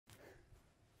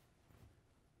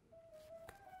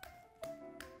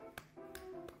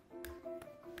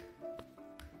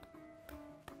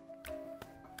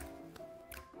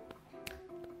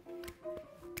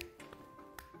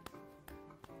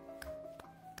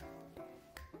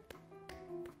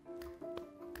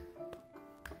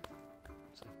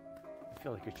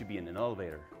feel like I should be in an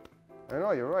elevator. I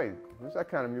know, you're right. There's that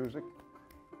kind of music.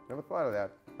 Never thought of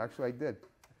that. Actually, I did.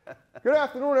 Good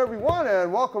afternoon, everyone,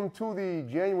 and welcome to the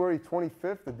January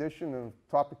 25th edition of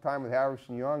Topic Time with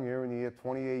Harrison Young here in the year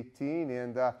 2018.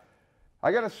 And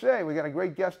I got to say, we got a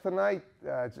great guest tonight.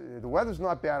 The weather's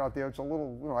not bad out there. It's a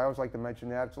little, I always like to mention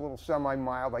that. It's a little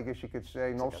semi-mild, I guess you could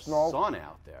say. No snow. Sauna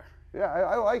out there. Yeah,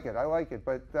 I like it. I like it.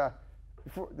 But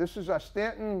this is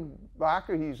Stanton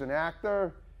Barker. He's an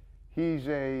actor. He's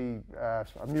a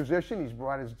musician. He's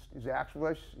brought his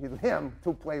actualists, him,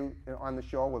 to play on the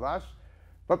show with us.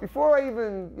 But before I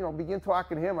even begin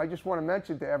talking to him, I just want to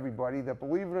mention to everybody that,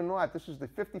 believe it or not, this is the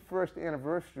 51st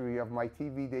anniversary of my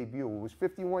TV debut. It was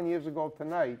 51 years ago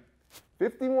tonight.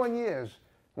 51 years.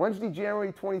 Wednesday,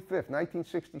 January 25th,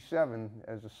 1967,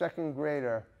 as a second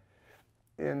grader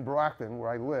in Brockton, where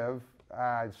I live.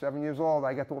 7 years old,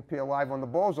 I got to appear live on the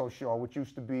Bozo Show, which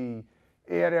used to be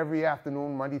aired every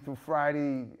afternoon, Monday through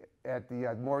Friday, at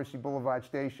the Morrissey Boulevard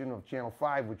station of Channel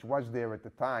 5, which was there at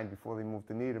the time before they moved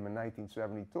to Needham in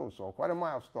 1972. So quite a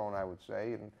milestone, I would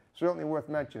say, and certainly worth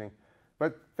mentioning.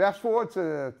 But fast forward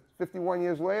to 51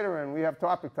 years later, and we have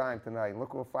Topic Time tonight.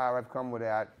 Look how far I've come with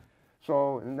that.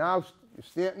 So now,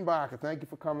 Stanton Barker, thank you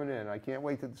for coming in. I can't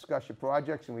wait to discuss your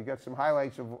projects, and we got some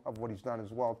highlights of what he's done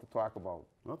as well to talk about.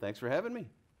 Well, thanks for having me.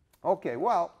 Okay,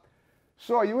 well,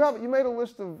 so you made a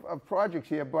list of projects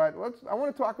here, but I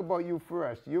want to talk about you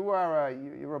first.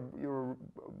 You're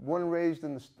born and raised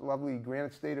in the lovely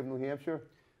Granite State of New Hampshire.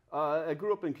 I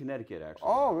grew up in Connecticut, actually.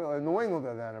 Oh, really? New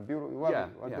Englander then, a beautiful,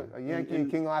 lovely, a Yankee in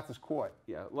King Arthur's Court.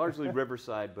 Yeah, largely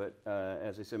Riverside, but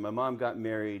as I said, my mom got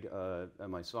married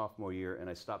my sophomore year, and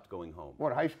I stopped going home.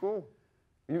 What, high school?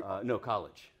 No,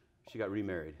 college. She got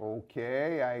remarried.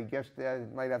 Okay, I guess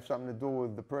that might have something to do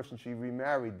with the person she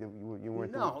remarried that you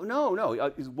weren't.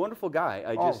 No. He's a wonderful guy.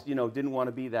 I just, didn't want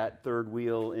to be that third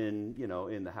wheel in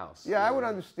the house. Yeah, I would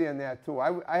understand that too.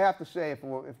 I have to say,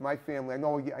 if my family, I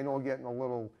know we're getting a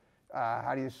little,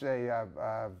 how do you say,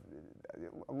 a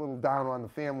little down on the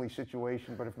family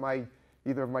situation. But if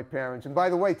either of my parents, and by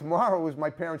the way, tomorrow is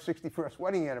my parents' 61st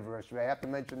wedding anniversary. I have to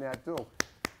mention that too.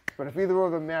 But if either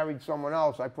of them married someone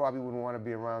else, I probably wouldn't want to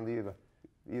be around either,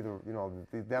 them and the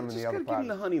other partner. Just give them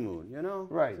the honeymoon,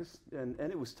 Right. And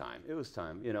it was time. It was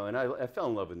time, and I fell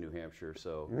in love with New Hampshire.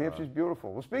 So New Hampshire's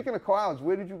beautiful. Well, speaking of college,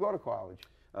 where did you go to college?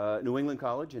 New England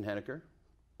College in Henniker.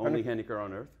 Only Henniker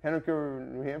on earth. Henniker,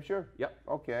 New Hampshire? Yep.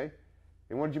 Okay.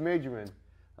 And what did you major in?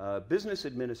 Business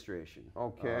administration.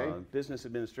 Okay. Business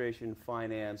administration,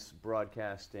 finance,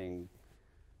 broadcasting.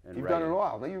 You've done it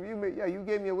all. You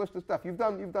gave me a list of stuff. You've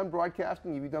done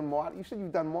broadcasting. You said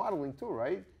you've done modeling too,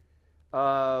 right?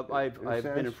 I've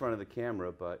been in front of the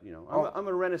camera, but I'm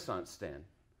a Renaissance stan.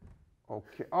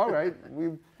 Okay, all right.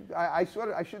 I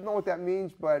should know what that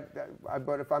means, but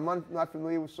if I'm not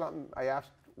familiar with something, I ask,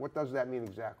 what does that mean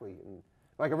exactly?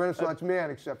 Like a Renaissance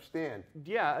man, except Stan.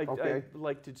 Yeah, I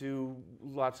like to do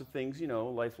lots of things.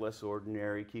 Life less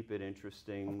ordinary, keep it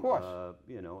interesting. Of course.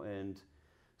 And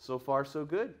so far, so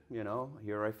good.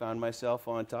 Here I found myself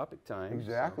on Topic Time.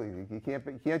 Exactly. So. You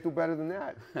can't do better than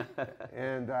that.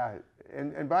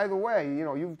 and by the way,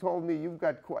 you've told me you've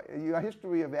got a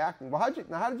history of acting. Well, how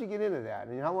did you get into that?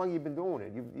 I mean, how long have you been doing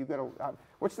it? You've got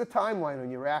what's the timeline on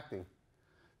your acting?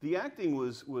 The acting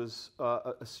was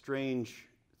a strange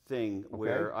thing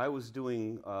where I was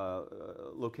doing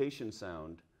location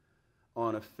sound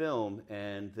on a film,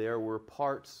 and there were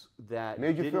parts that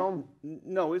major film?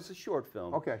 No, it's a short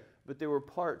film. Okay. But there were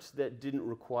parts that didn't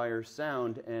require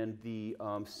sound, and the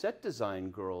set design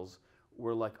girls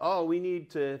were like, "Oh, we need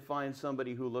to find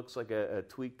somebody who looks like a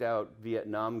tweaked out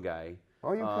Vietnam guy."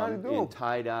 Oh, you kind of do. In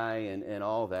tie dye and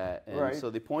all that, and so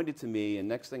they pointed to me, and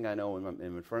next thing I know, I'm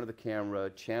in front of the camera,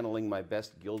 channeling my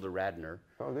best Gilda Radner.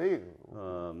 Oh, there you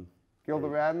go. Gilda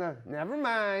Radner. Never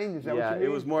mind. Is that what you mean? It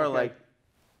was more like.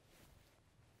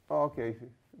 Oh, okay.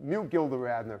 Mute Gilda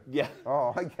Radner. Yeah.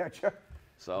 Oh, I getcha.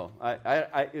 So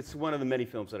it's one of the many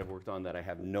films that I've worked on that I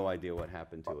have no idea what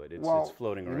happened to it. It's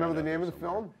floating around. You remember the name of the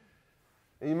film?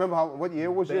 And you remember what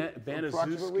year was it?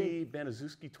 Banazuski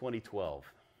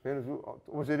 2012.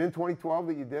 Was it in 2012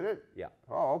 that you did it? Yeah.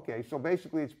 Oh, okay. So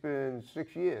basically, it's been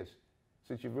 6 years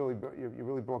since you've really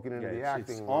broken into the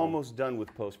acting. It's almost done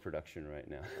with post-production right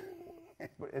now.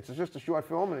 But it's just a short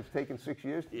film, and it's taken 6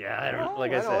 years. Yeah,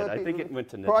 I think it went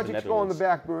to projects go on the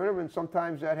back burner, and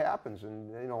sometimes that happens.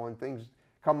 And when things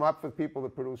come up for people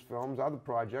that produce films, other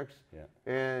projects,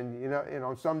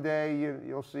 and someday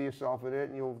you'll see yourself in it,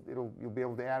 and you'll be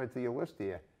able to add it to your list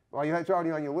here. Well, it's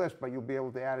already on your list, but you'll be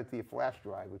able to add it to your flash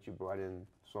drive, which you brought in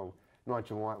so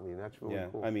nonchalantly, and that's really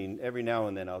cool. I mean, every now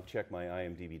and then I'll check my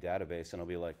IMDb database, and I'll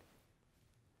be like,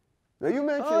 Now you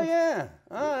mentioned. Oh yeah,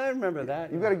 I remember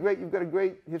that. You've got a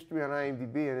great history on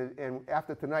IMDb, and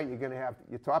after tonight you're going to have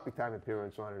your topic time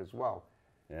appearance on it as well.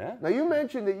 Yeah. Now you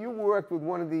mentioned that you worked with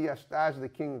one of the stars of the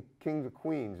Kings of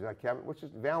Queens, Kevin. What's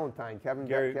his Valentine?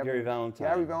 Gary Valentine.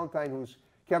 Gary Valentine, who's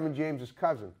Kevin James's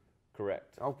cousin.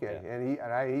 Correct. Okay, Yeah.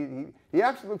 and he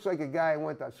actually looks like a guy I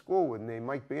went to school with named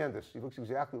Mike Bandis. He looks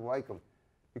exactly like him.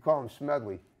 You call him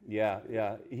Smedley. Yeah,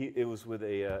 yeah. It was with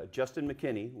a Justin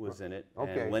McKinney was in it,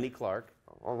 Okay. and Lenny Clark.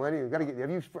 Oh, Lenny, you gotta get.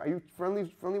 Are you friendly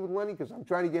with Lenny? Because I'm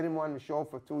trying to get him on the show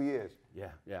for 2 years. Yeah,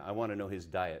 yeah. I want to know his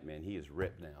diet, man. He is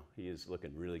ripped now. He is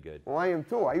looking really good. Well, I am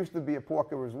too. I used to be a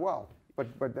porker as well. But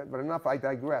enough. I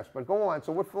digress. But go on.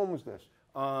 So what film was this?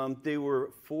 They were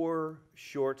 4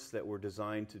 shorts that were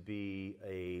designed to be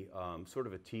a sort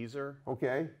of a teaser.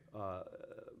 Okay.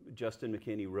 Justin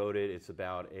McKinney wrote it. It's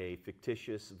about a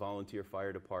fictitious volunteer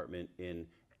fire department in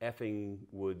Effing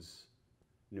Woods,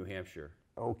 New Hampshire.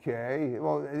 Okay.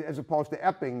 Well, as opposed to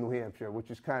Epping, New Hampshire, which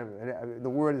is kind of the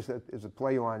word is a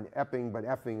play on Epping, but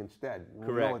Effing instead.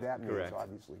 We know what that means, correct.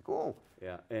 Obviously. Cool.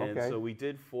 Yeah, and Okay. so we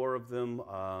did 4 of them.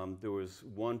 There was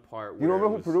one part where You remember it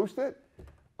who was, produced it?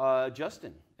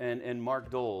 Justin and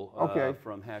Mark Dole Okay.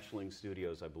 from Hatchling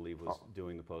Studios, I believe, was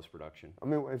doing the post-production. I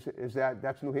mean,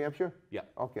 that's New Hampshire? Yeah.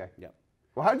 Okay. Yeah.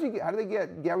 Well, how did they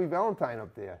get Gary Valentine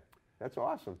up there? That's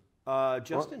awesome.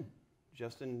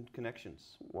 Justin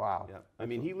connections. Wow. Yeah. I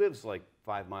mean, he lives like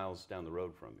 5 miles down the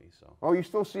road from me, so. Oh, you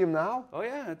still see him now? Oh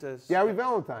yeah, it does. Gary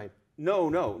Valentine. No.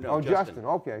 Oh, Justin.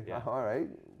 Okay. Yeah. All right.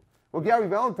 Well, Gary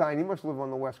Valentine, he must live on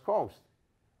the West Coast.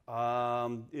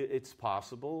 It's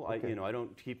possible. Okay. I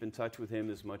don't keep in touch with him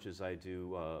as much as I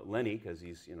do Lenny, because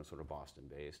he's sort of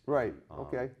Boston-based. Right.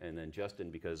 Okay. And then Justin,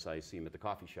 because I see him at the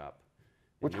coffee shop.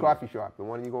 Which coffee shop? The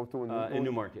one you go to In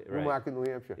Newmarket, right. Newmarket,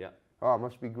 New Hampshire. Yeah. Oh, it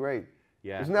must be great.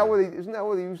 Yeah. Isn't that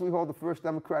where they usually hold the first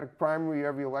Democratic primary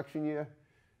every election year?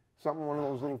 Something one of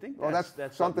those little. I think that's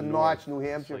up something north. Notch, New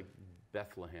Hampshire. It's like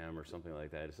Bethlehem or something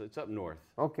like that. It's up north.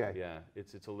 Okay. Yeah.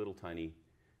 It's a little tiny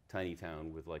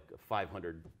town with like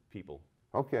 500 people.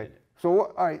 Okay. So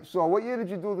all right. So what year did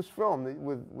you do this film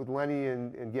with Lenny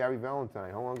and Gary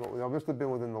Valentine? How long ago? It must have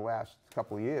been within the last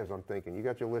couple of years. I'm thinking. You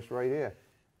got your list right here.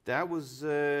 That was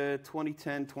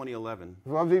 2010, 2011.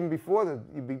 Well, that was even before that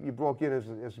you broke in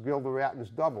as Gilda Radner's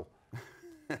double.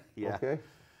 Yeah. Okay.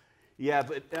 Yeah,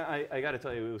 but I got to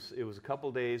tell you, it was a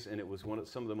couple days, and it was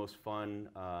some of the most fun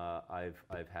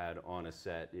I've had on a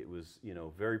set. It was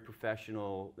very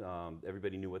professional.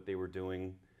 Everybody knew what they were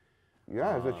doing.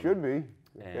 Yeah, as it should be.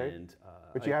 Okay. And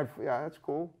but that's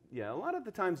cool. Yeah, a lot of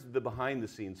the times the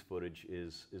behind-the-scenes footage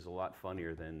is a lot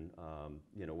funnier than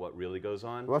what really goes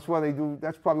on. Well, that's why they do.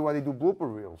 That's probably why they do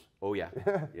blooper reels. Oh yeah,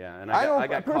 yeah. And I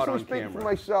got caught on speaking camera. for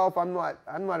myself, I'm not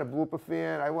a blooper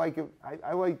fan. I like it.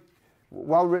 I like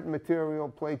well-written material,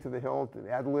 played to the hilt, and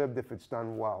ad-libbed if it's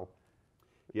done well.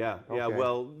 Yeah, yeah. Okay.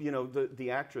 Well,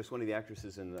 the actress, one of the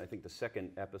actresses in I think the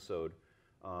second episode,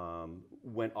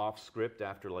 went off script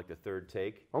after like the 3rd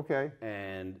take. Okay.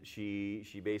 And she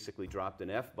basically dropped an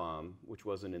F-bomb, which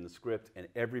wasn't in the script, and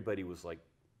everybody was like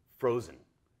frozen,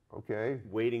 Okay.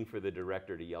 waiting for the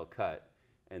director to yell cut.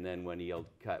 And then when he yelled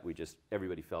cut,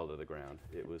 everybody fell to the ground.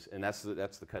 And that's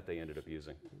the cut they ended up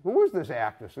using. Who is this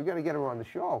actress? We got to get her on the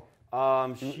show.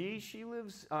 She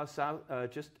lives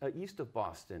just east of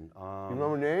Boston. You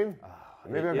remember her name?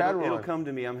 Maybe I've had her It'll on. come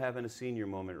to me. I'm having a senior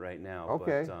moment right now.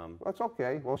 Okay. But, Well, that's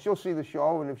okay. Well, she'll see the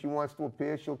show, and if she wants to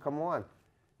appear, she'll come on.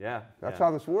 yeah. That's yeah.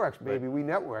 how this works, baby. We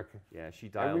network. Yeah, she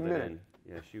dialed it minute. in.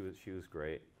 Yeah, she was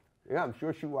great. Yeah, I'm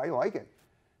sure I like it.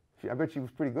 I bet she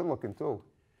was pretty good looking too.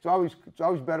 It's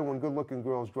always better when good-looking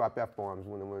girls drop F-bombs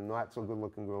when not so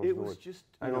good-looking girls It do was it. just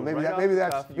I know right maybe off maybe the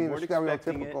that's cuff, you being a weren't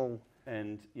expecting it, stereotypical.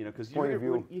 And because point of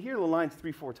view. you hear the lines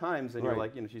 3-4 times, and Right. you're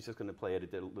like, she's just going to play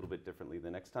it a little bit differently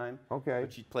the next time. Okay.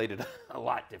 But she played it a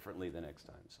lot differently the next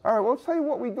time. So. All right, well, let's tell you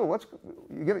what we do.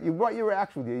 You brought your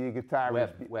axe with you, your guitar.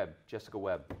 Jessica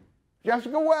Webb.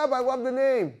 Jessica Webb, I love the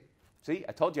name. See,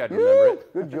 I told you I'd remember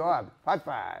it. Good job. High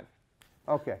five.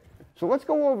 Okay, so let's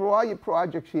go over all your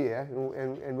projects here,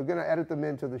 and we're going to edit them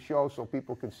into the show so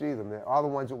people can see them. They're all the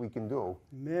ones that we can do.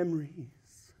 Memories.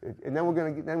 And then we're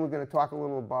going to talk a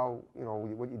little about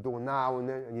what you're doing now,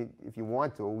 and if you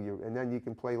want to, and then you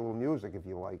can play a little music if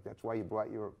you like. That's why you brought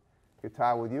your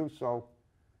guitar with you. So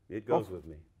It goes with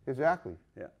me. exactly.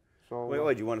 Yeah. So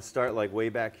Wait, you want to start like way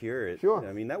back here? Sure.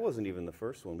 I mean, that wasn't even the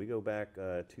first one. We go back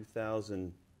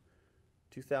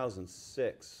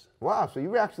 2006. wow. So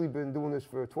you've actually been doing this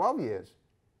for 12 years.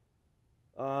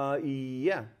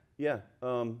 Yeah.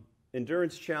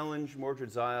 Endurance Challenge,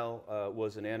 Mordred Zeil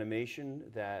was an animation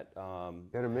that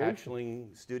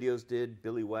Hatchling Studios did.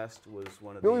 Billy West was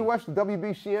one of Billy West, the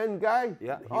WBCN guy?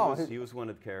 Yeah, he was one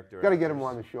of the character Got to get actors. him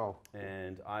on the show.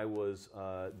 And I was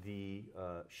the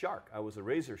shark. I was a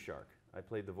razor shark. I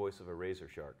played the voice of a razor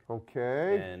shark.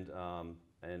 Okay.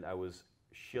 And I was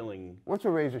shilling. What's a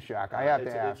razor shark? I have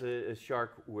to ask. It's a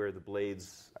shark where the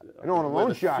blades. I know what a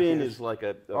loan shark is. The fin is. is like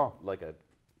a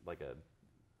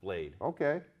blade.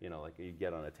 Okay. You know, like you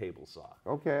get on a table saw.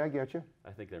 Okay, I get you. I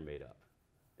think they're made up.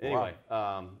 Anyway,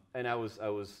 and I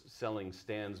was selling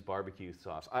Stan's barbecue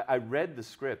sauce. I read the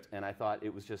script and I thought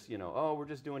it was just, you know, oh, we're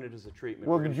just doing it as a treatment.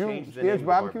 Well, we're did you, change the Stan's name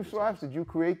barbecue of the sauce, did you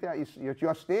create that? It's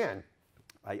your Stan.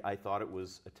 I thought it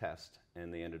was a test,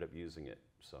 and they ended up using it.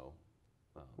 So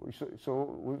this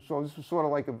was sort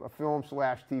of like a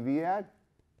film/TV ad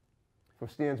for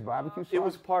Stan's barbecue sauce. It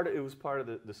was part of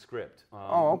the script.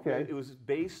 Okay. It was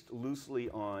based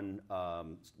loosely on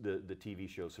the TV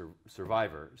show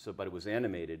Survivor. But it was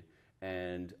animated,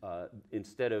 and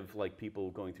instead of like people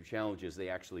going through challenges, they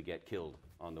actually get killed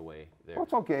on the way there. Well,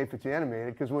 it's okay if it's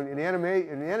animated, because when in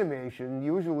animation,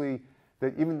 usually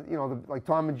that even like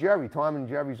Tom and Jerry's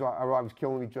are always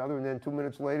killing each other, and then 2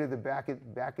 minutes later they're back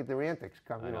at their antics,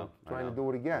 trying to do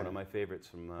it again. One of my favorites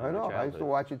from I know. childhood. I used to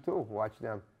watch it too. Watch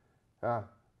them. So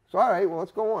all right, well,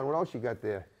 let's go on. What else you got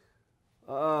there?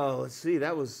 Oh, let's see.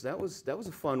 That was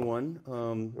a fun one.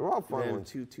 They're all fun ones.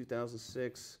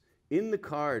 2006. In the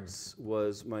Cards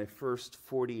was my first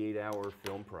 48-hour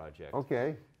film project.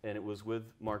 Okay. And it was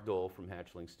with Mark Dole from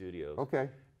Hatchling Studios. Okay.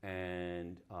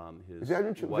 And his is that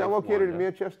wife, located Wanda. in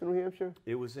Manchester, New Hampshire?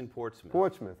 It was in Portsmouth.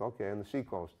 Portsmouth, okay, on the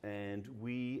seacoast. And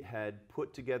we had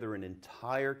put together an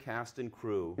entire cast and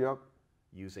crew. Yep.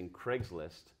 Using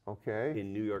Craigslist. Okay.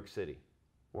 In New York City.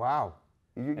 Wow.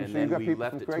 And then we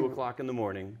left at 2 o'clock in the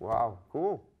morning. Wow,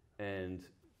 cool. And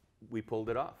we pulled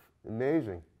it off.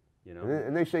 Amazing. You know.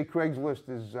 And they say Craigslist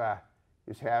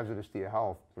is hazardous to your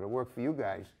health, but it worked for you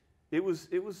guys. It was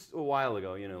a while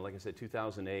ago, like I said,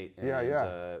 2008. And,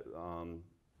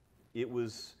 it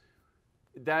was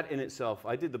that in itself.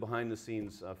 I did the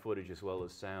behind-the-scenes footage as well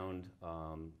as sound,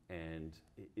 and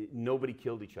nobody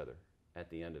killed each other at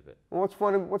the end of it. Well,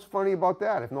 what's funny about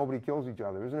that? If nobody kills each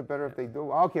other, isn't it better if they do?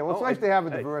 Okay, well, it's nice to have a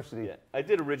diversity. I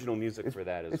did original music for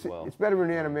that as well. It's better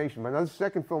in animation. But the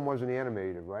second film wasn't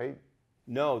animated, right?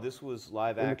 No, this was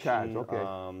live action.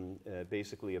 Okay.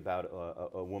 Basically about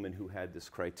a woman who had this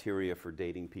criteria for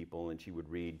dating people, and she would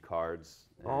read cards.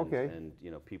 And,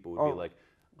 and people would be like,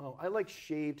 "Oh, I like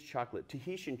shaved chocolate,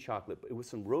 Tahitian chocolate, but it was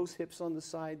some rose hips on the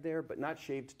side there, but not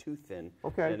shaved too thin."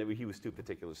 Okay. And he was too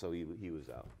particular, so he was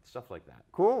out. Stuff like that.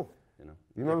 Cool. You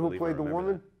remember who played the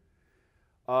woman?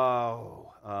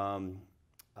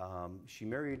 She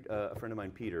married a friend of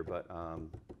mine, Peter, but.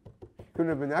 Couldn't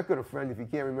have been that good a friend if you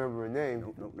can't remember her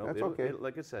name. No, that's okay.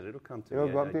 Like I said, it'll come to me.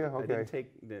 It'll come to you? Okay. I didn't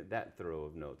take that thorough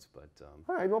of notes, but...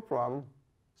 all right, no problem.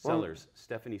 Sellers,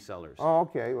 Stephanie Sellers. Oh,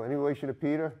 okay. Well, any relation to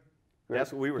Peter?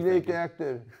 That's what we were thinking. Great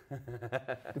actor.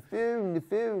 The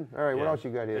film. All right, what else you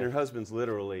got here? And her husband's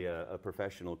literally a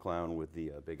professional clown with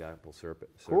the Big Apple Circus.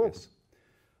 Cool.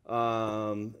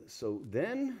 So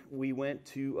then we went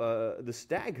to The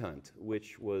Stag Hunt,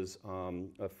 which was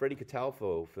a Freddie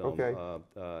Catalfo film. Okay.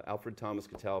 Alfred Thomas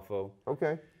Catalfo.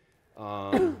 Okay.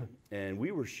 And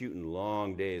we were shooting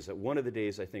long days. One of the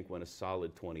days, I think, went a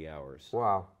solid 20 hours.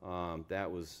 Wow.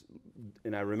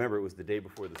 And I remember it was the day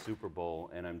before the Super Bowl,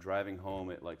 and I'm driving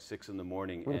home at like 6 in the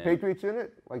morning. Were the Patriots in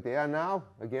it, like they are now,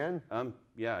 again?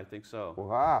 Yeah, I think so.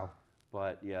 Wow.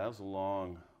 But yeah, that was a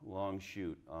long, long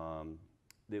shoot.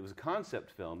 It was a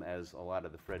concept film, as a lot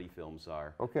of the Freddie films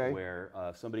are. Okay. Where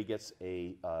somebody gets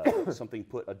a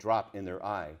drop in their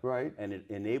eye. Right. And it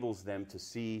enables them to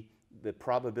see the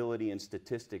probability and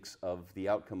statistics of the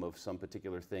outcome of some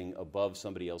particular thing above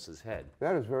somebody else's head.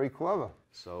 That is very clever.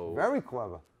 So very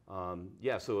clever.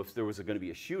 So if there was going to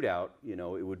be a shootout,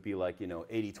 it would be like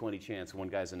 80-20 chance. One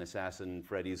guy's an assassin,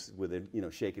 Freddie's with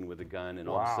shaking with a gun, and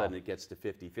all of a sudden it gets to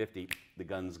 50-50. The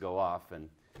guns go off, and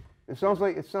it sounds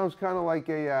kind of like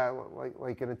a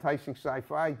like an enticing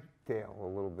sci-fi tale a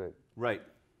little bit. Right.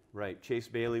 Chase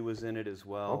Bailey was in it as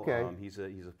well. Okay. He's a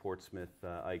Portsmouth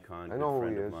icon. I know good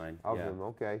friend who he is. of mine. Him.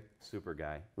 Okay. Super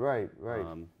guy. Right.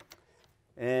 And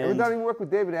ever done any work with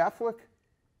David Affleck?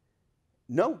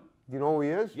 No. Do you know who he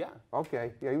is? Yeah.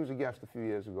 Okay. Yeah, he was a guest a few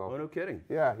years ago. Oh, no kidding.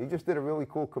 Yeah, he just did a really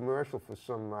cool commercial for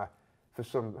some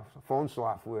phone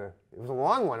software. It was a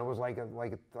long one. It was like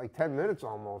 10 minutes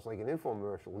almost, like an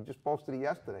infomercial. We just posted it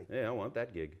yesterday. Yeah, I want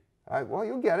that gig. Well,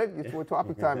 you'll get it. It's what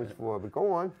Topic Time is for. But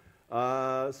go on.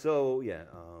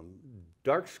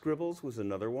 Dark Scribbles was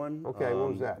another one. Okay, what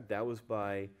was that? That was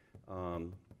by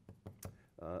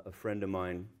a friend of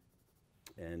mine,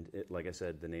 and like I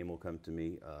said, the name will come to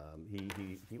me.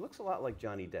 He looks a lot like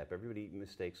Johnny Depp. Everybody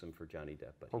mistakes him for Johnny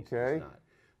Depp, but he's not.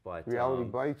 But Reality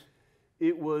Bites?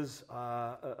 It was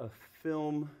a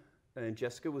film, and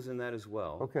Jessica was in that as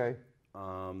well. Okay.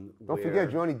 Don't forget,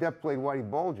 Johnny Depp played Whitey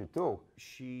Bulger, too.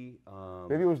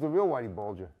 Maybe it was the real Whitey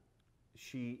Bulger.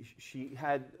 She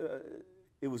had,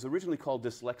 it was originally called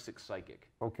Dyslexic Psychic.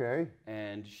 Okay.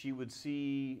 And she would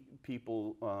see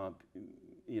people,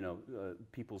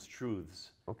 people's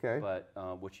truths. Okay. But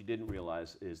what she didn't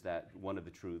realize is that one of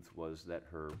the truths was that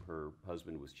her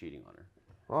husband was cheating on her.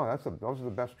 Oh, those are the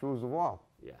best truths of all.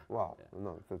 Yeah. Wow. Yeah.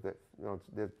 No,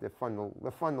 they're fun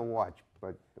to watch,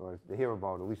 but or to hear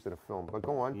about, at least in a film. But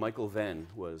go on. Michael Venn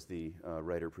was the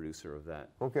writer-producer of that.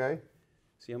 Okay.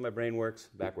 See how my brain works?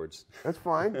 Backwards. That's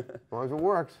fine, as long as it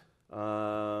works.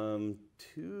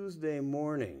 Tuesday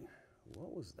morning.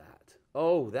 What was that?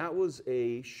 Oh, that was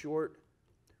a short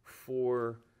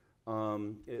for,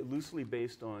 loosely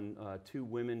based on two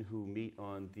women who meet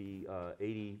on the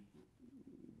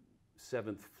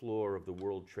 87th floor of the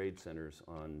World Trade Centers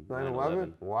on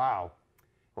 9/11. Wow.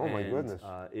 Oh, my goodness.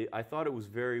 I thought it was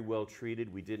very well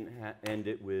treated. We didn't end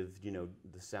it with, the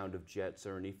sound of jets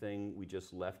or anything. We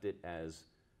just left it as,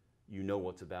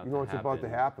 what's about to happen. You know what's about to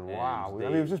happen. Wow. I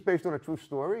mean, was this based on a true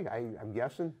story, I'm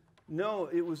guessing? No,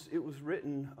 it was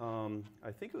written,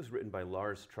 I think it was written by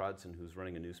Lars Trodson, who's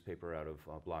running a newspaper out of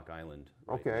Block Island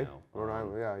right now. Rhode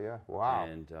Island, yeah. Wow.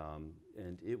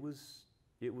 And it was...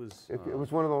 It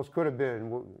was one of those could have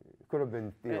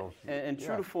been deals. And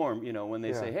true to form, when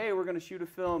they say, hey, we're going to shoot a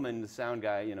film, and the sound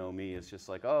guy, me, is just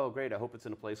like, oh, great, I hope it's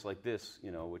in a place like this,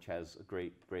 which has a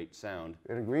great sound.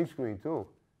 And a green screen, too.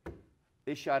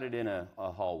 They shot it in a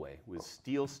hallway with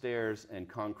steel stairs and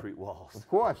concrete walls. Of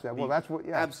course. That's what,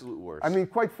 yeah. Absolute worst. I mean,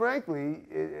 quite frankly,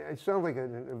 it sounds like a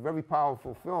very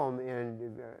powerful film,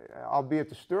 and albeit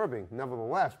disturbing,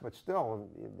 nevertheless, but still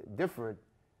different.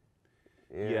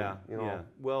 And,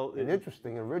 Well,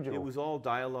 interesting, original. It was all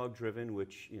dialogue driven,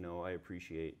 which I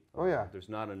appreciate. Oh yeah. There's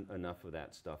not enough of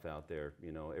that stuff out there.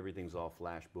 Everything's all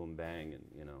flash, boom, bang,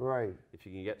 and Right. If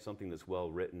you can get something that's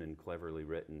well written and cleverly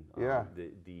written,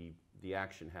 the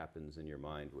action happens in your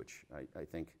mind, which I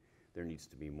think there needs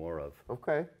to be more of.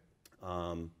 Okay.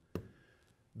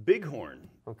 Bighorn.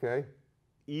 Okay.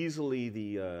 Easily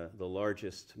the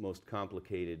largest, most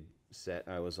complicated set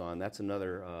I was on. That's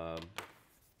another.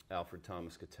 Alfred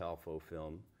Thomas Catalfo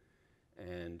film,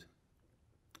 and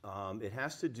it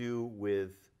has to do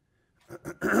with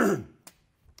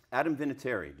Adam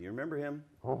Vinatieri. Do you remember him?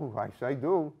 Oh, I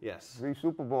do. Yes. 3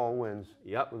 Super Bowl wins.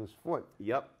 Yep. With his foot.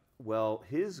 Yep. Well,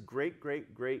 his great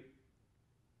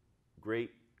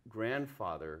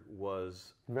grandfather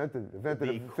was invented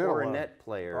the cornet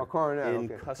player in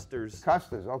okay. Custer's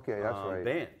okay, that's right.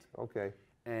 band. Okay.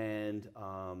 And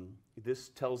this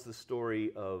tells the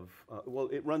story of,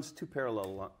 it runs 2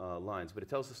 parallel lines, but it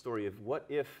tells the story of what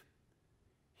if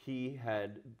he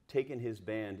had taken his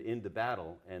band into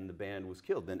battle and the band was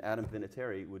killed. Then Adam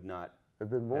Vinatieri would not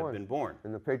have been born.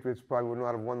 And the Patriots probably would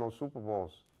not have won those Super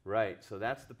Bowls. Right, so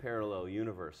that's the parallel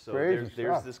universe. So Crazy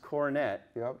there's this cornet.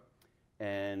 Yep.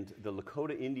 And the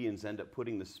Lakota Indians end up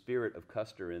putting the spirit of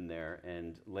Custer in there,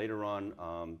 and later on,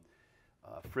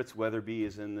 Fritz Weatherby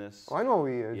is in this. Oh, I know who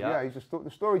he is. Yeah, he's the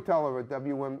storyteller at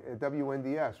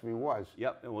WNDS. He was.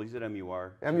 Yep. Well, he's at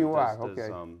MUR. MUR. Does, okay.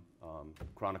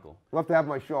 Chronicle. I'd love to have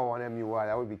my show on MUR.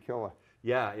 That would be killer.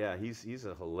 Yeah. He's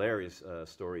a hilarious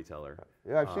storyteller.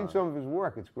 Yeah, I've seen some of his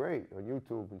work. It's great on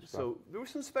YouTube and stuff. So there were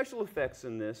some special effects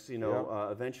in this.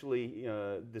 Eventually,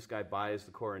 this guy buys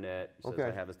the cornet. Says,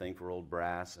 I have a thing for old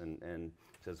brass, and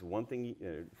says one thing.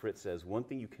 Fritz says one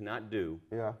thing you cannot do.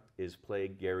 Is play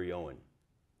Gary Owen.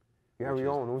 Gary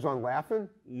Owen. It was on Laughing?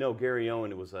 No, Gary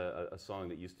Owen. It was a song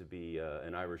that used to be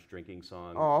an Irish drinking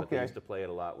song. Oh, okay. But they used to play it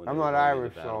a lot when I'm not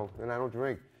Irish, and I don't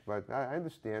drink, but I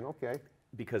understand. Okay.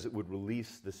 Because it would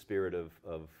release the spirit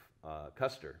of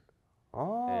Custer.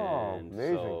 Oh, and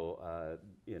amazing. So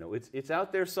it's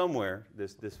out there somewhere.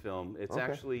 This film. It's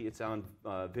actually on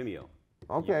Vimeo.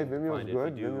 Okay, Vimeo's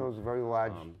good. Vimeo's a very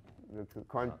large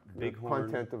Bighorn,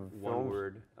 content of one films.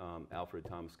 word, Alfred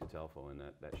Thomas Catalfo, and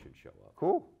that should show up.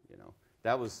 Cool.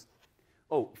 That was,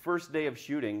 first day of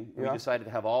shooting, we decided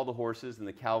to have all the horses and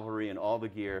the cavalry and all the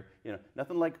gear.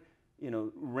 Nothing like,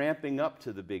 ramping up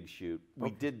to the big shoot.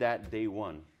 We did that day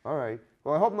one. All right.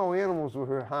 Well, I hope no animals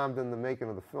were harmed in the making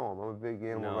of the film. I'm a big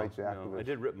animal rights activist. No, I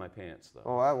did rip my pants, though.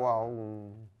 Oh,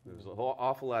 well. There's an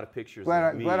awful lot of pictures glad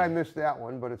of me. Glad I missed that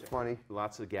one, but it's funny.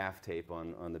 Lots of gaff tape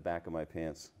on the back of my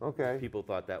pants. Okay. People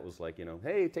thought that was like,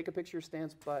 hey, take a picture of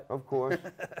Stan's butt. Of course.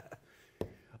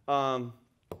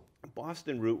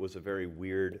 Boston Root was a very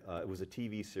weird. It was a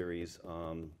TV series,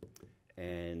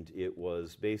 and it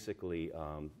was basically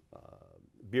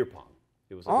beer pong.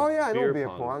 It was like I know beer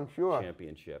pong, sure.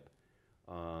 championship.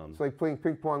 It's like playing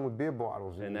ping pong with beer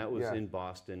bottles. And that was in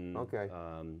Boston. Okay.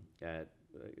 At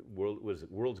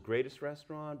World's Greatest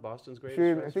Restaurant, Boston's Greatest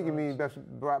Sure, Restaurant. I think you mean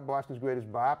Boston's Greatest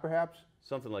Bar, perhaps?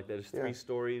 Something like that. It's 3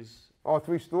 stories. Oh,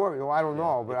 3 stories. Well, I don't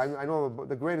know, but I know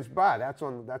the Greatest Bar. That's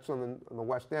on the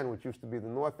West End, which used to be the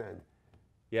North End.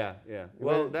 Yeah.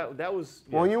 Well, that was.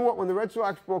 Yeah. Well, you know what? When the Red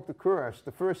Sox broke the curse,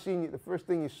 the first thing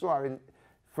you saw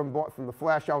from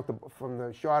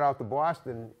the shot out to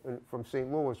Boston from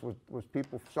St. Louis was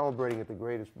people celebrating at the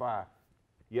Greatest Bar.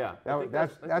 Yeah,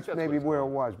 that's maybe where it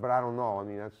was, but I don't know. I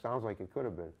mean, that sounds like it could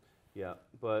have been. Yeah,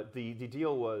 but the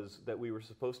deal was that we were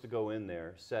supposed to go in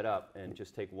there, set up, and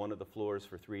just take one of the floors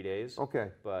for 3 days. Okay.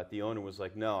 But the owner was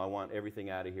like, no, I want everything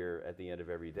out of here at the end of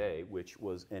every day, which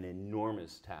was an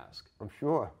enormous task. I'm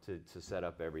sure. To set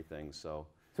up everything, so.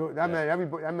 So that meant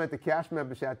everybody. That meant the cast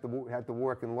members had to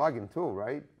work in lugging too,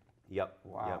 right? Yep.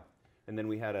 Wow. Yep. And then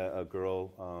we had a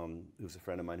girl who's a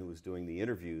friend of mine who was doing the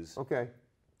interviews. Okay.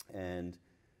 And.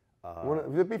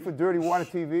 Would it be for Dirty Water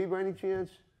TV by any chance?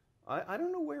 I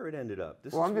don't know where it ended up.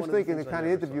 Well, I'm just thinking the kind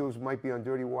of interviews might be on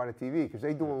Dirty Water TV because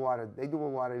they do a lot of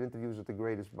interviews at the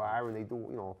Greatest Bar, and they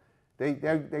do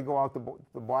they go out to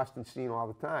the Boston scene all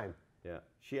the time. Yeah,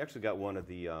 she actually got one of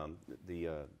the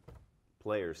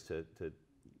players to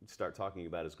start talking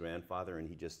about his grandfather, and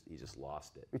he just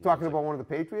lost it. You're talking about one of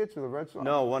the Patriots or the Red Sox?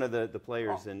 No, one of the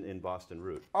players in Boston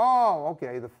Root. Oh,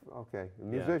 okay.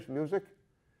 Music.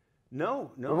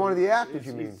 No. One of the actors,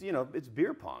 you mean? It's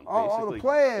beer pong, Oh, basically. the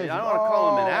players. I don't want to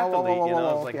call him an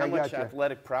athlete, It's like, how much gotcha.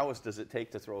 athletic prowess does it take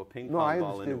to throw a ping pong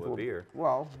ball into a beer?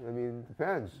 Well, I mean, it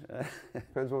depends.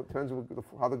 depends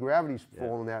how the gravity's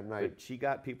falling that night. But she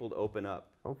got people to open up.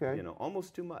 Okay.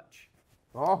 Almost too much.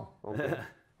 Oh, okay.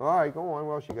 All right, go on.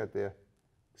 What else you got there?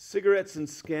 Cigarettes and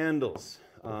scandals.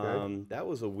 Okay. That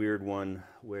was a weird one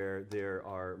where there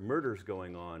are murders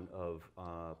going on of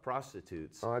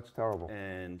prostitutes. Oh, that's terrible.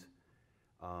 And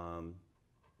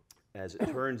as it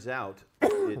turns out,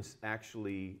 it's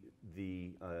actually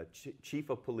the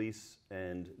chief of police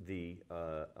and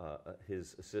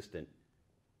his assistant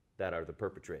that are the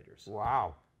perpetrators.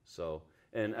 Wow. So,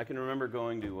 and I can remember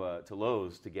going to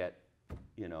Lowe's to get,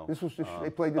 this was they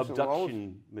played this at Lowe's?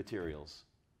 abduction materials.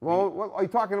 Well, are you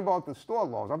talking about the store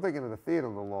Lowe's? I'm thinking of the theater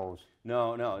Lowe's.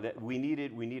 No. We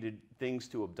needed things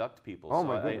to abduct people. Oh, so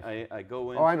my goodness. I go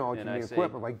in. Oh, I know. It's and the I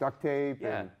equipment, like duct tape.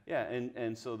 Yeah,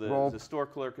 and so the store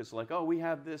clerk is like, oh, we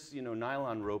have this,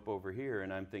 nylon rope over here,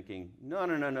 and I'm thinking,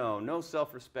 no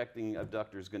self-respecting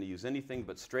abductor is going to use anything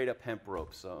but straight up hemp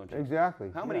rope. So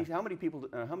exactly. How many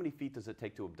feet does it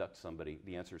take to abduct somebody?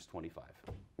 The answer is 25.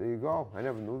 There you go. I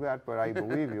never knew that, but I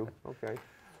believe you. Okay.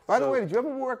 By the way, did you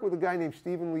ever work with a guy named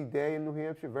Stephen Lee Day in New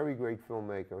Hampshire? Very great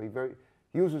filmmaker.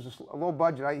 He uses a low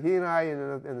budget. He and I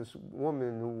and this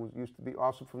woman who used to be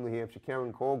also from New Hampshire,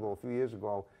 Karen Kogel, a few years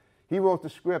ago, he wrote the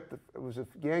script. It was a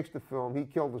gangster film. He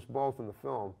killed us both in the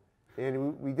film.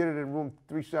 And we did it in room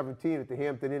 317 at the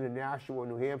Hampton Inn in Nashua,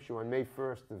 New Hampshire on May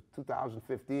 1st of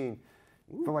 2015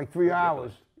 for like 3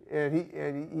 hours. And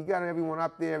he got everyone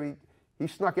up there. He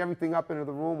snuck everything up into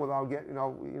the room without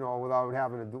without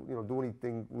having to do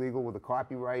anything legal with the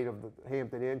copyright of the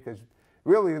Hampton Inn, because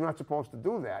really they're not supposed to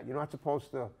do that. You're not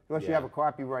supposed to unless you have a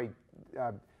copyright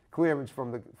clearance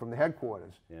from the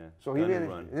headquarters. Yeah. So he did it,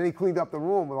 and then he cleaned up the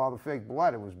room with all the fake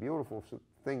blood. It was a beautiful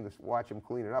thing to watch him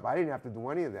clean it up. I didn't have to do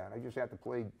any of that. I just had to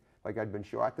play like I'd been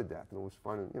shot to death, and it was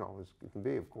fun. And, it can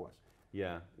be, of course.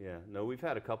 Yeah. No, we've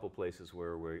had a couple places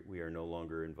where we are no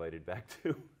longer invited back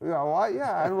to. Yeah, well,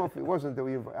 I don't know if it wasn't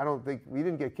that I don't think we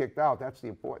didn't get kicked out. That's the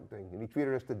important thing. And he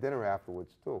treated us to dinner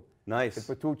afterwards too. Nice. At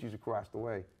Bertucci's across the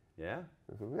way. Yeah.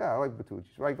 Yeah, I like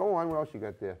Bertucci's. Right, go on. What else you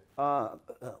got there?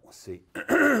 Let's see.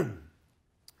 The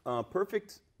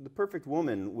Perfect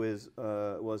Woman was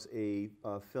a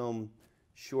film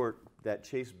short that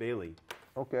Chase Bailey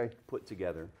put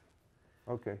together.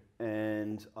 Okay.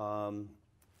 And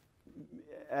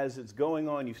as it's going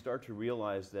on, you start to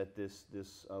realize that this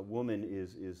woman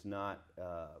is not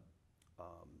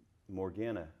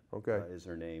Morgana. Is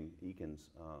her name, Ekins,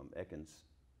 I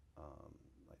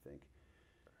think,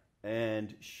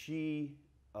 and she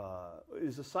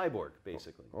is a cyborg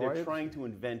basically. They're trying to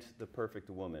invent the perfect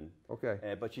woman.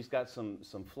 But she's got some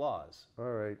flaws. All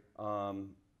right.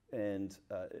 And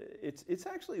it's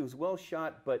actually, it was well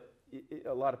shot, but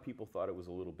a lot of people thought it was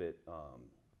a little bit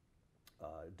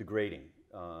degrading.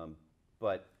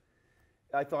 But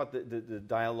I thought that the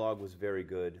dialogue was very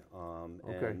good.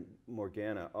 Okay. And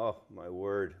Morgana, oh my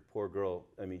word, poor girl.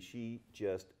 I mean, she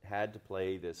just had to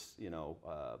play this, you know,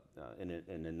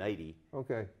 in a nightie.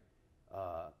 Okay.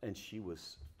 And she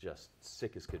was just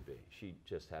sick as could be. She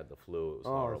just had the flu. It was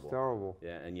Oh, horrible. it's terrible.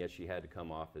 Yeah, and yet she had to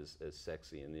come off as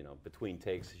sexy. And, you know, between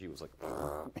takes, she was like,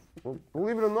 Well,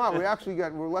 believe it or not,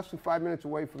 we're less than 5 minutes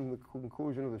away from the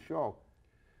conclusion of the show.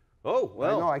 oh,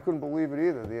 well. I know, I couldn't believe it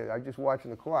either. I'm just watching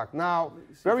the clock. Now,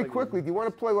 see if very I can- quickly, do you want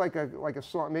to play like a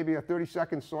song, maybe a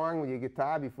 30-second song with your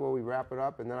guitar before we wrap it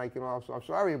up? And then I can also, I'm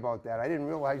sorry about that. I didn't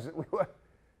realize that we were,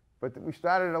 but we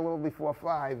started a little before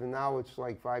 5, and now it's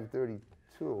like 5:32.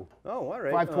 Oh, all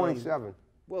right. 5:27.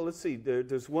 Well, let's see.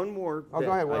 There's one more Oh, that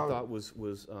go ahead, I well- thought was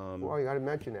Well, you got to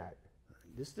mention that.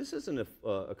 this isn't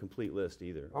a complete list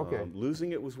either. Okay.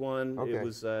 Losing It was one. Okay. It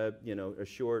was you know, a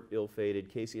short, ill-fated.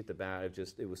 Casey at the Bat.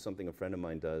 It was something a friend of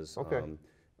mine does Okay.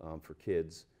 for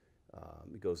kids.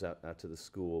 It goes out to the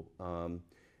school.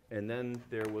 And then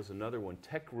there was another one,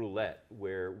 Tech Roulette,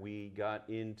 where we got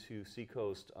into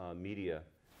Seacoast Media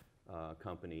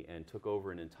Company and took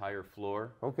over an entire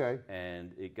floor. Okay.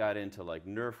 And it got into like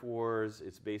Nerf wars.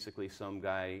 It's basically some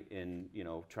guy in, you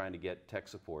know, trying to get tech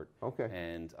support. Okay.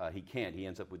 And he can't. He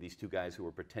ends up with these two guys who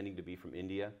are pretending to be from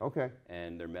India. Okay.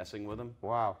 And they're messing with him.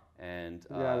 Wow. And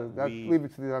Yeah, we, leave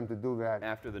it to them to do that.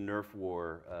 after the Nerf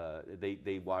war,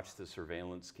 they watched the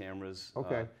surveillance cameras.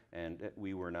 Okay. And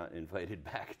we were not invited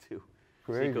back to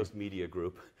Crazy. Seacoast Media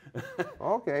Group.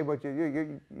 Okay, but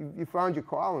you found your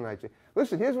calling, I say.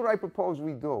 Listen, here's what I propose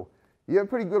we do. You're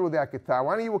pretty good with that guitar.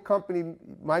 Why don't you accompany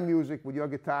my music with your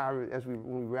guitar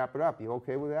when we wrap it up? You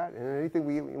okay with that? And anything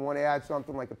we want to add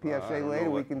something like a I PSA don't know later,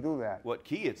 we what- can do that. What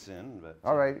key it's in, but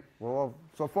All right. Well,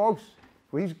 so folks,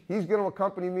 he's going to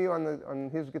accompany me on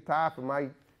his guitar for my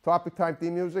Topic Time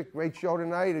theme music. Great show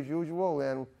tonight as usual,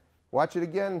 and watch it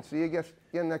again. See you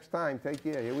again next time. Take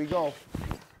care. Here we go.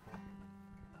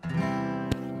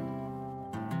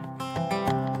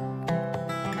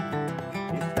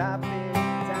 It's topic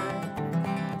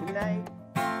time tonight.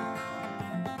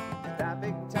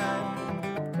 Topic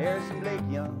time, Harrison Blake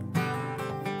Young.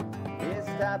 It's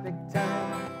topic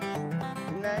time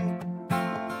tonight.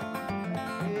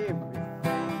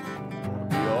 Everything's gonna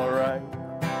be alright.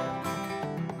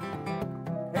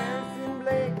 Harrison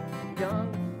Blake Young.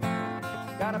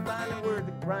 Gotta find a word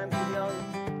that rhymes with young.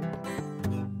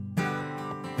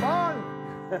 Fun!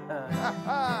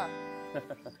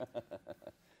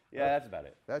 Yeah, that's about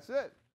it. That's it.